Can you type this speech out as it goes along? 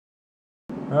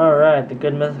Alright, the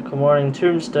Good Mythical Morning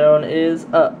Tombstone is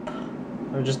up.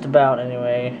 Or just about,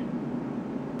 anyway.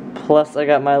 Plus, I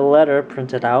got my letter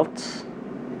printed out.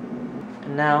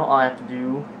 And now all I have to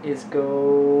do is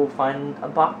go find a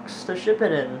box to ship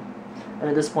it in. And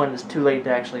at this point, it's too late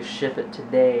to actually ship it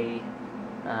today.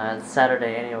 It's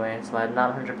Saturday anyway, so I'm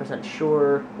not 100%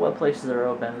 sure what places are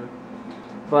open.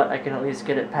 But I can at least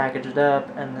get it packaged up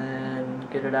and then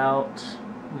get it out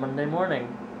Monday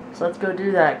morning. So let's go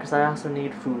do that, because I also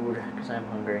need food, because I'm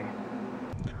hungry.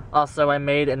 Also, I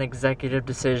made an executive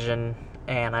decision,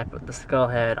 and I put the skull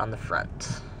head on the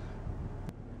front.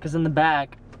 Because in the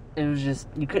back, it was just,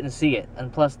 you couldn't see it.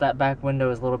 And plus, that back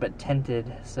window is a little bit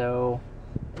tinted, so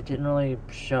it didn't really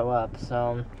show up.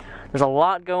 So there's a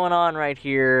lot going on right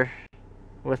here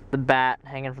with the bat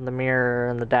hanging from the mirror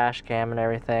and the dash cam and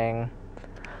everything.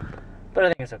 But I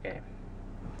think it's okay.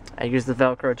 I used the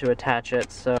Velcro to attach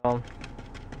it, so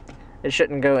it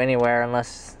shouldn't go anywhere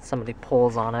unless somebody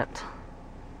pulls on it.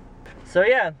 So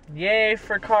yeah, yay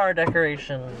for car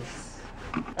decorations.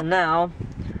 And now,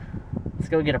 let's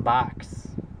go get a box.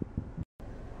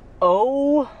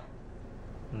 Oh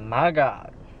my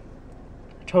god.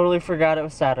 I totally forgot it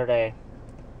was Saturday.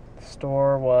 The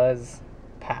store was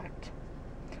packed.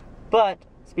 But,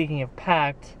 speaking of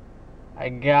packed, I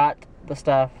got the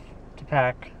stuff to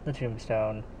pack the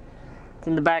tombstone. It's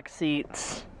in the back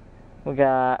seat. We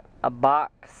got a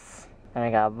box, and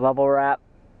we got bubble wrap,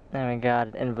 and we got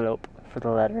an envelope for the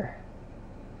letter.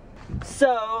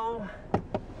 So,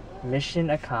 mission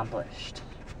accomplished.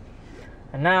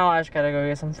 And now I just gotta go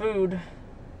get some food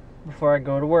before I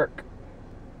go to work.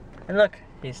 And look,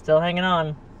 he's still hanging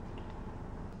on.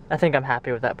 I think I'm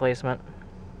happy with that placement.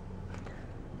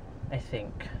 I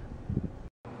think.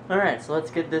 Alright, so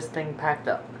let's get this thing packed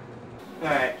up.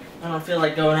 Alright, I don't feel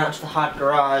like going out to the hot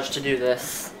garage to do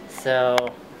this, so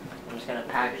I'm just gonna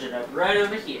package it up right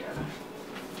over here.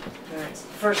 Alright, so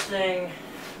the first thing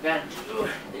we gotta do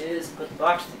is put the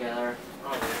box together,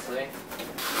 obviously.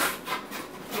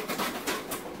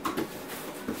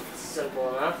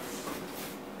 Simple enough.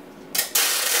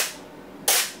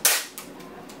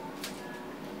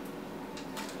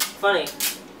 Funny,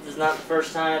 this is not the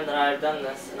first time that I've done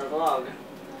this in a vlog.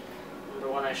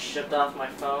 Remember when I shipped off my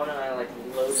phone and I like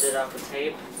loaded it off the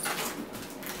tape?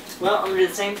 Well, I'm gonna do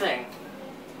the same thing.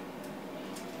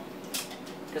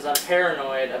 Because I'm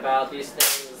paranoid about these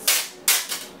things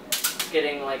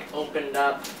getting like opened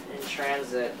up in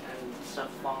transit and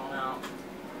stuff falling out.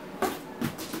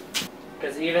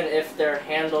 Because even if they're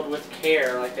handled with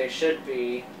care like they should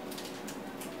be,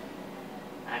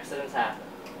 accidents happen.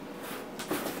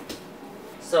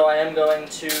 So I am going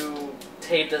to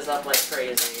tape this up like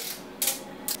crazy.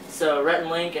 So Rhett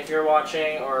Link, if you're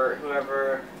watching, or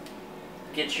whoever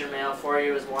gets your mail for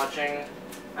you is watching,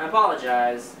 I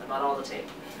apologize about all the tape.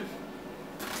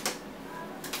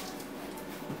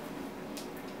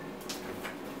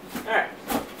 Alright.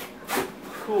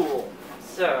 Cool.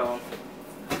 So,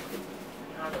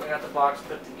 now that we got the box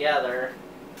put together,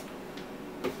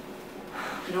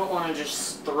 you don't want to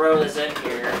just throw this in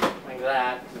here like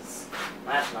that, because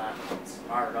that's not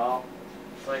smart at all.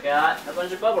 So I got a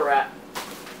bunch of bubble wrap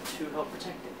to help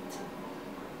protect it.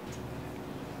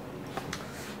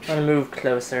 I'm gonna move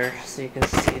closer so you can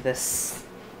see this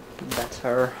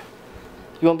better.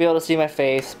 You won't be able to see my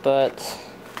face, but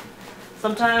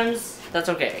sometimes that's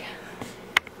okay.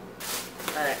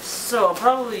 Alright, so I'll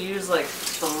probably use like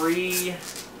 3,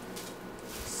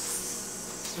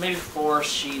 maybe 4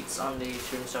 sheets on the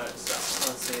tombstone itself.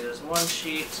 Let's see, there's 1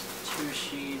 sheet, 2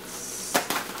 sheets,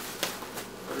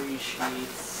 3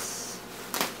 sheets,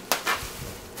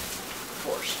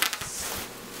 4 sheets.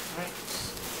 Alright.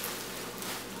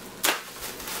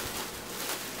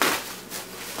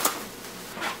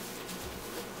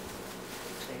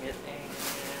 Take it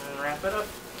and wrap it up.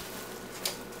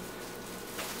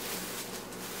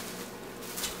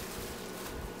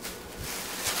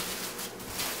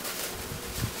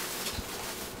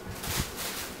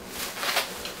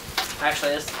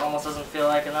 Actually, this almost doesn't feel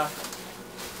like enough.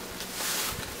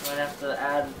 Might have to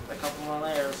add a couple more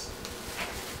layers.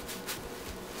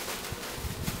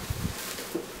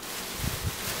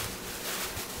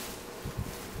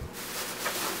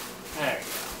 There we go.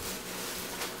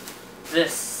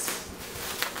 This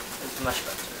is much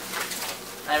better.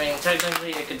 I mean,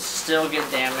 technically it could still get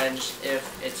damaged if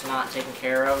it's not taken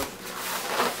care of,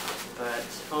 but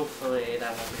hopefully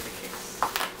that won't be the case.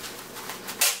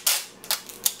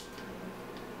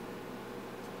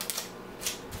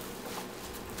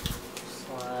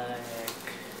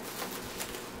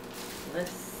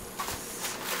 This.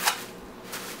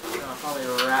 I'll probably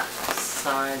wrap the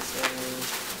sides in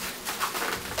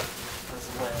as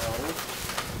well.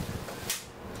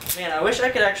 Man, I wish I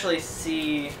could actually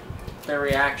see their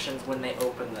reactions when they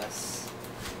open this.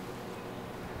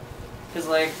 Because,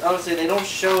 like, obviously they don't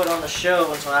show it on the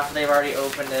show until after they've already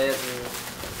opened it and,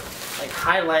 like,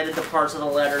 highlighted the parts of the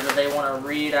letter that they want to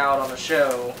read out on the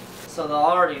show. So they'll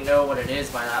already know what it is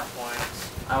by that point.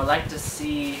 I would like to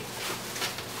see,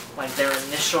 like, their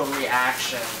initial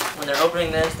reaction. When they're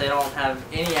opening this, they don't have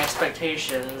any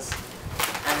expectations,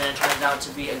 and then it turns out to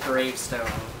be a gravestone. I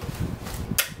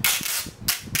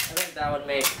think that would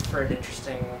make for an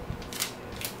interesting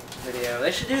video.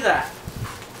 They should do that.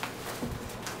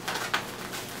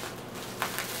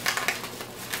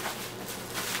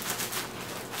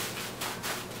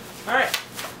 Alright. I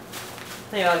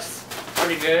think that looks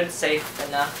pretty good, safe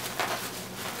enough.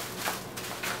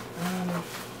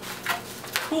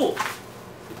 Cool.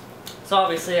 So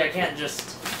obviously I can't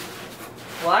just...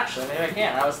 Well, actually, maybe I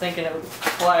can. I was thinking it would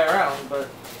fly around, but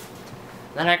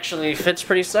that actually fits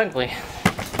pretty snugly.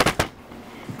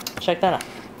 Check that out.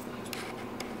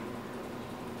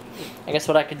 I guess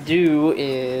what I could do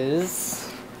is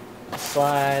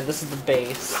slide... This is the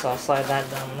base, so I'll slide that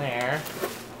down there.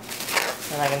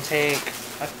 And I can take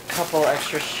a couple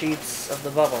extra sheets of the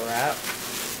bubble wrap.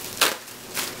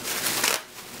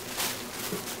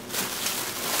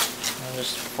 And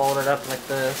just fold it up like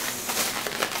this.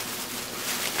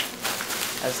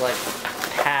 As like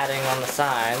padding on the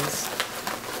sides.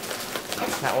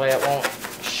 That way it won't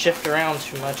shift around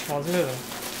too much while it's moving.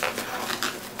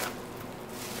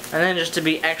 And then just to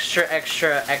be extra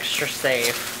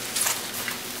safe.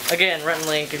 Again, Rhett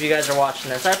Link, if you guys are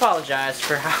watching this, I apologize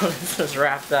for how this is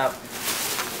wrapped up,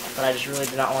 but I just really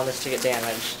do not want this to get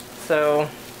damaged. So,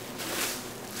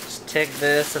 just take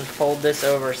this and fold this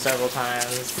over several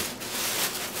times.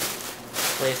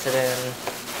 Place it in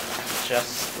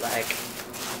just like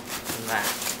that.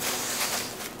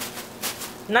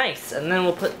 Nice, and then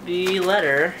we'll put the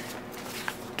letter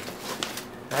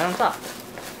right on top.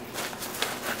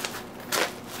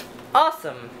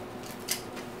 Awesome!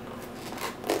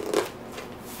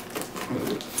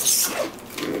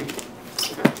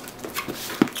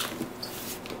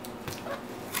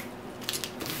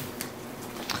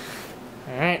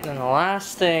 Alright, and the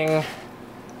last thing,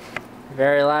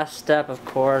 very last step, of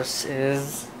course,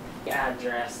 is the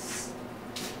address.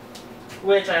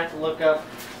 Which I have to look up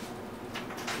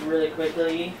really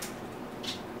quickly.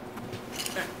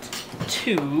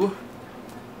 To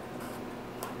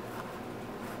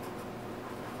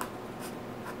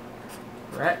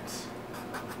Rhett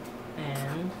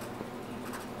and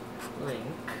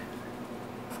Link,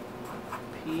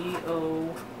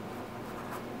 P.O.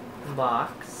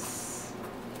 Box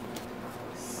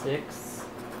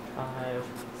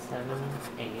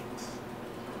 6578.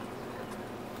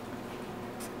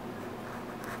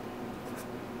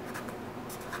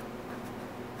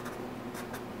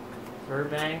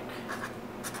 Burbank,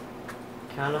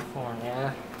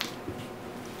 California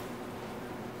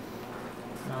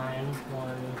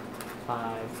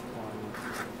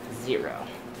 91510.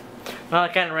 Well, I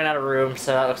kind of ran out of room,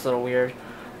 so that looks a little weird.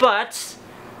 But,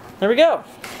 there we go.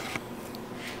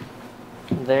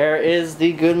 There is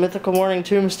the Good Mythical Morning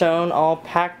tombstone all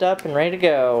packed up and ready to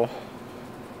go.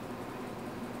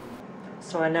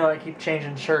 So I know I keep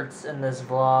changing shirts in this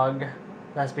vlog.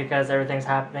 That's because everything's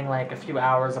happening like a few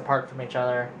hours apart from each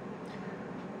other.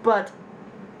 But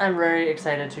I'm very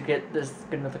excited to get this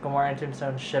Good Mythical Morning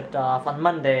tombstone shipped off on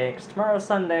Monday, because tomorrow's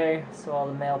Sunday, so all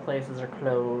the mail places are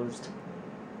closed.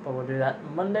 But we'll do that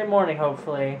Monday morning,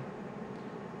 hopefully.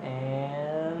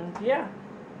 And yeah,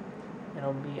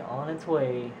 it'll be on its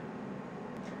way.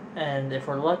 And if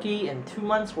we're lucky, in 2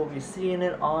 months we'll be seeing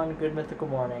it on Good Mythical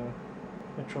Morning,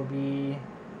 which will be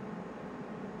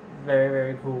very,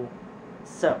 very cool.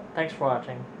 So, thanks for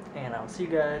watching, and I'll see you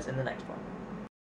guys in the next one.